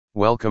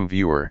Welcome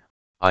viewer,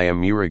 I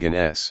am Murugan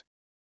S.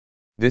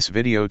 This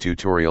video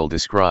tutorial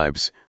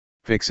describes,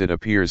 fix it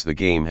appears the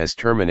game has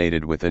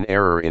terminated with an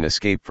error in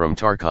escape from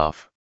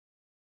Tarkov.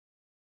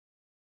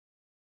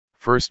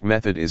 First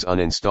method is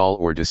uninstall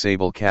or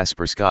disable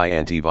Kaspersky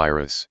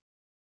antivirus.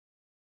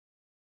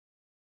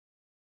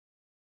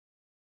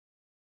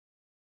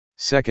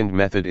 Second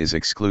method is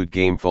exclude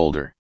game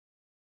folder.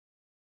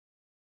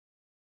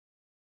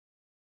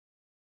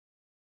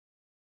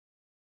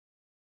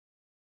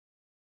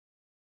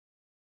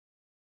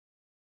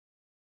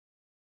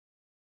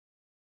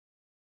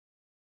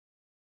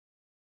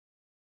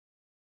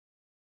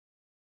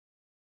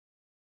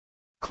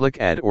 Click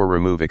add or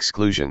remove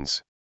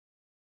exclusions.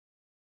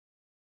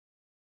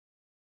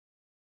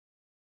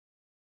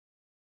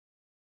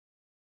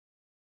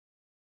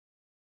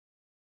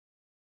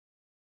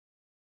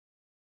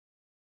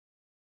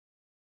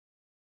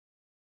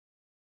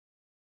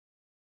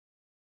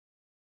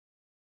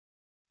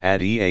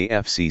 Add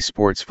EAFC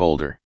Sports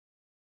folder.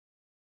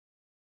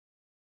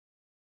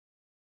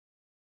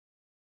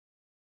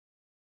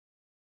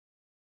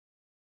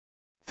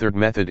 Third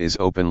method is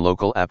open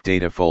local app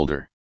data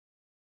folder.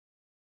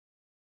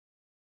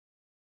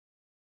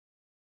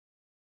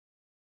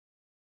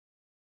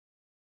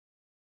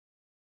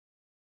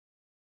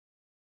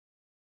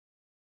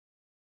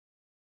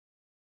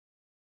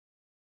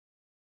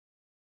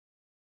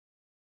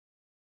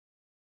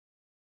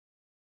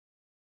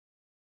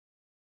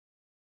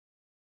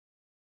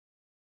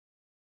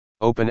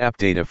 Open app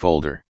data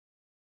folder.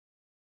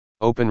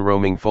 Open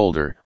roaming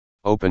folder,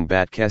 open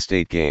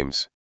Batkestate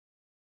games.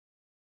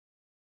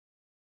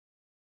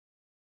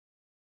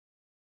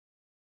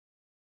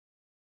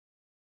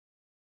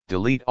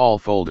 Delete all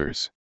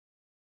folders.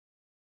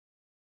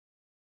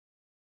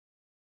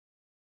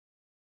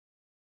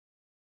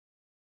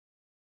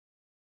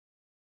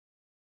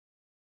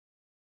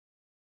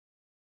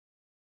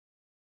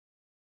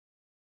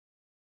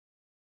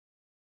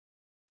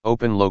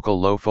 Open local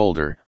low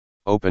folder,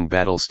 open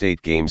Battlestate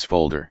games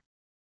folder.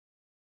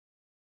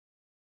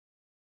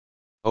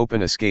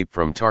 Open escape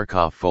from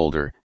Tarkov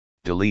folder,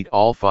 delete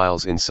all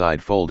files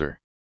inside folder.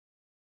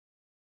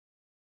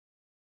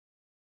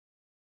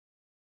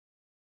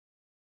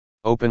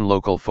 Open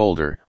local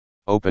folder,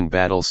 open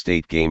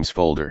Battlestate games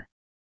folder.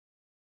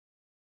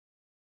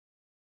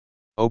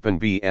 Open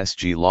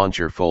BSG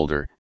launcher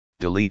folder,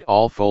 delete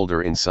all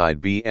folder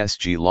inside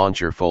BSG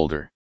launcher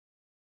folder.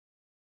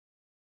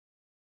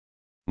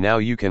 Now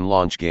you can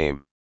launch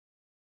game.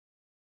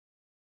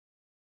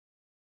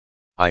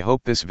 I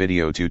hope this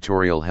video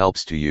tutorial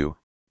helps to you.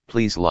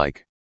 Please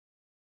like,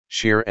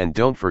 share and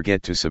don't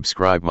forget to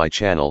subscribe my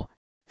channel.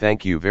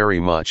 Thank you very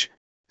much.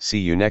 See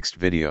you next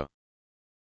video.